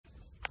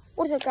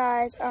What's up,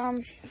 guys?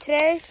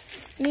 Today,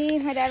 me,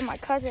 my dad, and my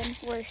cousin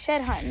were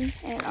shed hunting,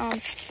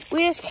 and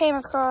we just came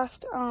across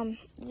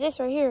this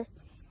right here.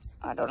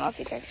 I don't know if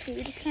you guys see.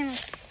 We just came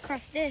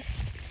across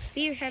this.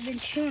 Beavers have been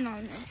chewing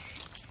on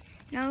this.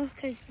 No,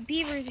 because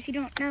beavers, if you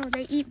don't know,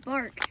 they eat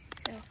bark.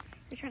 So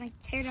they're trying to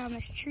tear down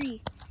this tree.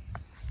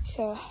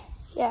 So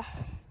yeah,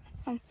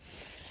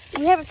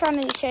 we haven't found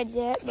any sheds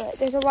yet, but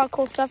there's a lot of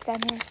cool stuff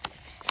down here.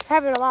 We're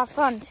having a lot of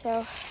fun.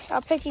 So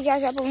I'll pick you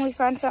guys up when we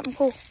find something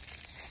cool.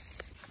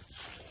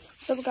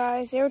 So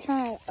guys, they were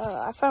trying to,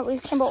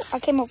 I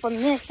came up on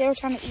this. They were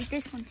trying to eat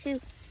this one too.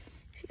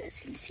 If you guys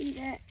can see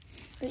that.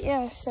 But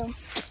yeah, so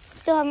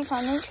still haven't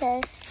found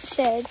any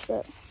sheds,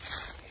 but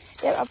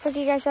yeah, I'll pick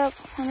you guys up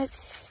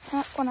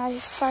when I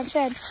find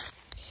shed.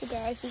 So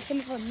guys, we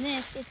came up on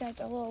this. It's like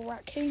a little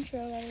raccoon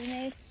trail that we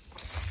made.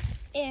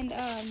 And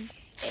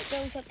it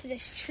goes up to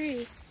this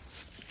tree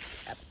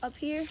up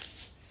here.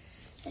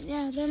 And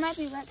yeah, there might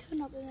be a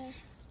raccoon up in there or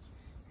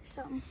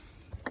something.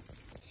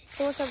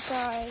 So what's up,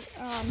 guys?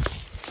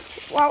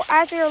 Well,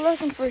 as we were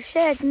looking for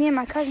sheds, me and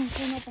my cousin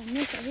came up on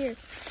this right here.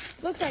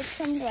 Looks like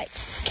some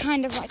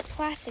kind of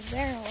plastic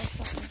barrel or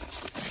something.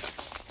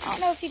 I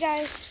don't know if you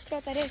guys know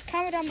what that is.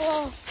 Comment down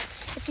below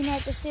if you know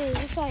what this is.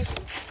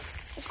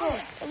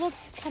 It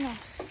looks kind of,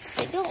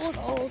 it don't look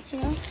old, you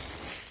know.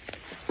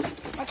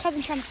 My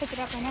cousin's trying to pick it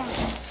up right now.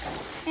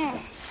 Yeah,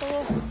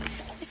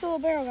 it's a little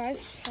barrel, guys.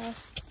 So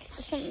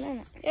there's something in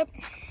it. Yep.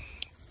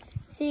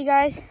 See you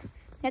guys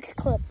next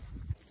clip.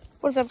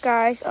 What's up,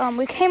 guys?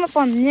 We came up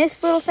on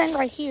this little thing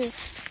right here.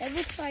 It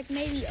looks like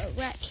maybe a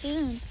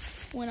raccoon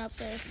went up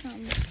there or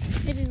something.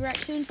 Maybe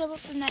raccoons up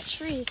in that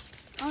tree.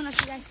 I don't know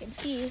if you guys can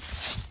see.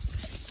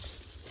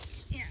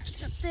 Yeah,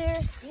 it's up there.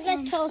 You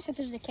guys tell us if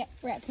there's a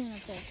raccoon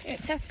up there. Yeah,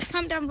 so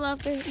comment down below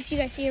if you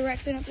guys see a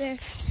raccoon up there.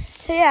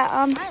 So yeah,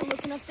 I'm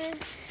looking up there.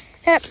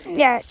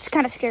 Yeah, it's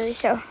kind of scary.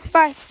 So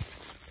bye.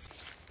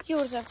 Yo,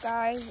 what's up,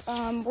 guys?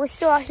 We're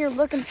still out here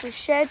looking for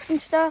sheds and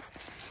stuff,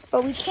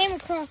 but we came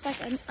across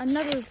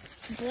another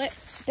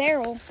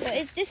barrel.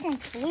 But this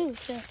one's blue,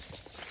 so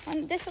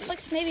this one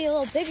looks maybe a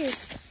little bigger.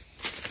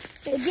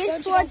 It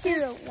just was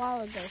here a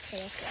while ago, so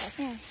that's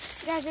why. Yeah,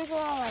 guys, there's a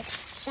lot of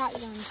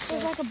shotguns.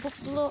 There's like a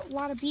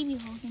lot of BB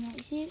holes in it.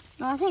 You see it?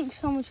 No, I think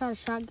someone shot a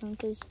shotgun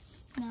because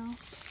no,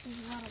 there's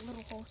a lot of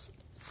little holes.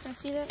 Can I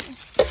see that?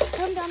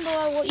 Comment down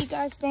below what you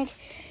guys think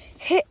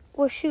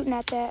was shooting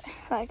at that.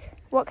 Like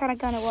what kind of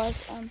gun it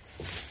was.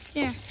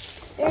 Yeah,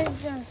 there's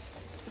the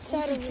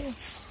side of it.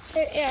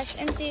 Yeah, it's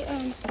empty.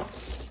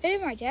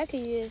 Maybe my dad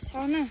could use. I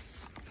don't know.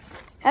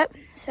 Yep.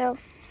 So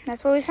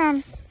that's what we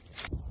found.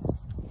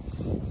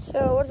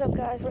 So what's up,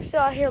 guys? We're still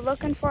out here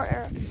looking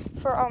for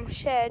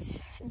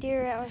sheds,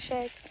 deer antler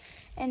sheds,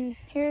 and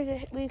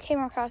we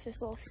came across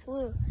this little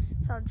slough.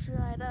 It's all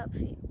dried up.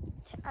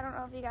 I don't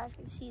know if you guys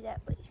can see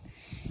that, but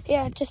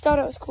yeah, just thought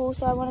it was cool,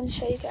 so I wanted to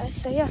show you guys.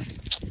 So yeah,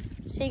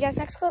 see you guys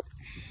next clip.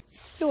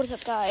 Yo, what's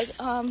up, guys?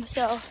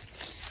 So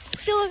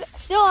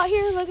still out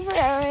here looking for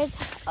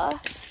arrowheads.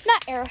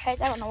 Not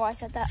arrowheads. I don't know why I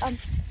said that.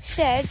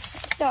 Sheds.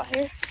 Still out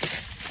here,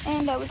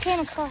 and we came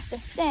across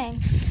this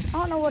thing. I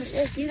don't know what it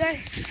is.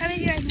 How many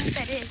of you guys know what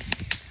that is?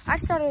 I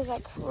just thought it was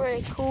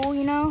really cool,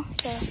 you know.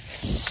 So,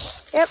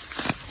 yep.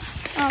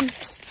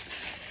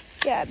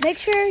 Yeah. Make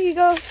sure you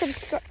go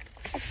subscribe.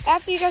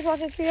 After you guys watch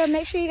this video,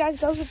 make sure you guys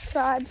go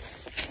subscribe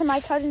to my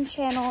cousin's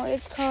channel.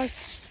 It's called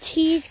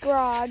T's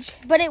Garage.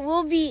 But it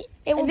will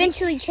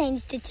eventually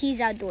change to T's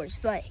Outdoors.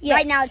 But yes.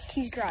 Right now it's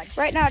T's Garage.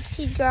 Right now it's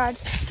T's Garage.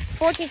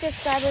 14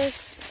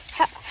 subscribers.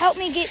 Help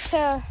me get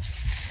to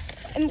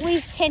at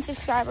least 10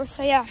 subscribers.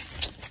 So yeah.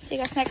 See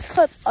you guys next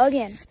clip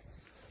again.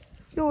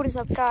 Yo, what is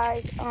up,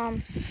 guys?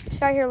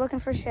 Just out here looking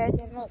for sheds,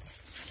 and look.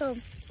 So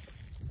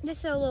this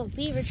is a little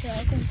beaver trail.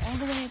 It goes all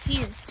the way up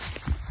here.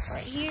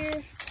 Right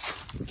here.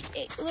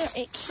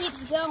 It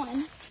keeps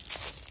going.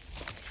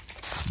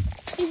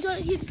 Keeps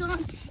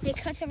going. It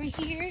cuts over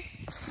here.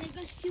 And it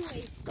goes 2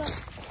 ways.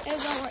 It'll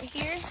go right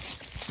here.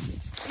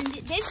 And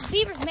this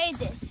beaver made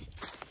this.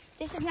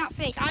 This is not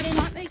fake. I did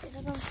not make this.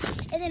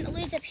 And then it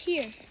leads up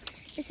here.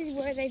 This is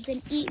where they've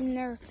been eating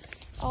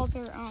all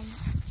their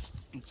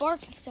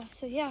bark and stuff.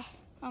 So yeah,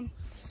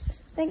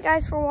 thank you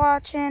guys for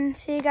watching.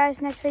 See you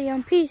guys next video,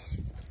 and peace.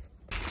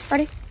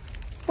 Ready?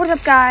 What's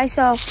up, guys?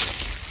 So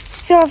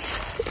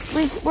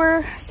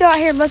we're still out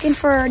here looking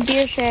for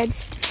deer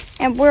sheds,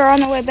 and we're on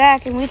the way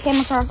back, and we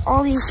came across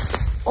all these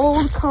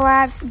old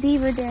collapsed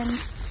beaver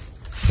dens.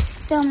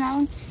 Film that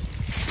one.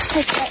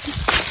 Take that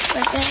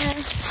right there,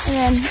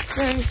 and then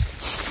there's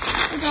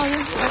all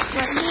this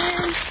right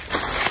here.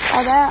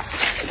 All that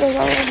goes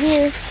over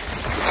here.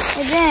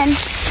 And then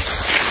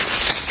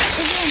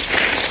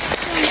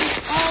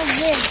all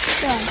this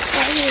done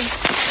right here.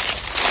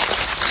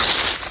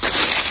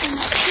 And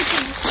that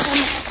chicken is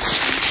coming up.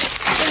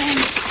 And then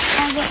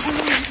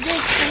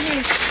this right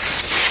here.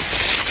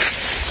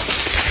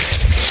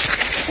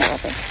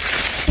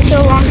 It's so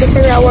long to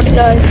figure out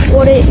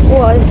what it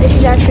was. This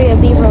is actually a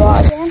beaver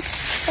lodge.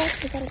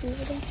 Yes, we got a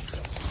beaver den.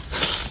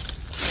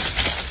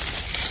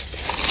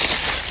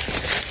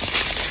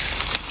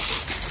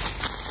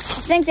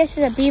 think this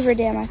is a beaver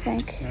dam, I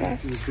think. Yeah,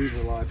 there's a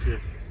beaver lodge here.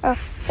 Oh,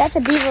 that's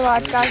a beaver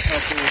lodge, guys. They're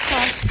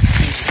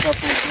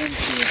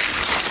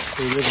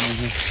living in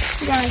here.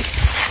 Guys,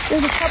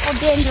 there's a couple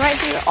dams right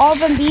here. All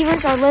them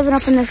beavers are living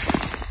up in this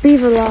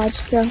beaver lodge,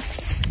 so.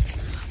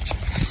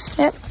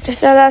 Yep,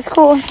 just thought that's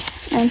cool.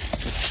 And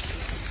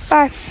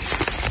bye.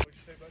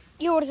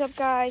 Yo, what is up,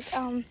 guys?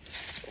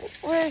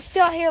 We're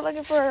still out here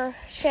looking for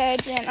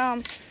sheds,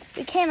 and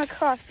we came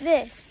across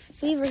this.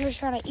 Beavers are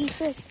trying to eat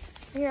this.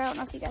 Here, I don't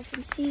know if you guys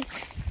can see.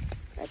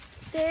 Right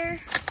there.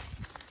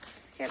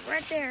 Yeah,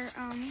 right there.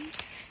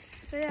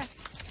 So yeah.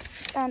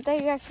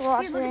 Thank you guys for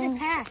watching. Here, look at the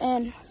path.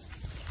 And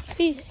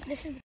peace.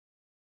 This is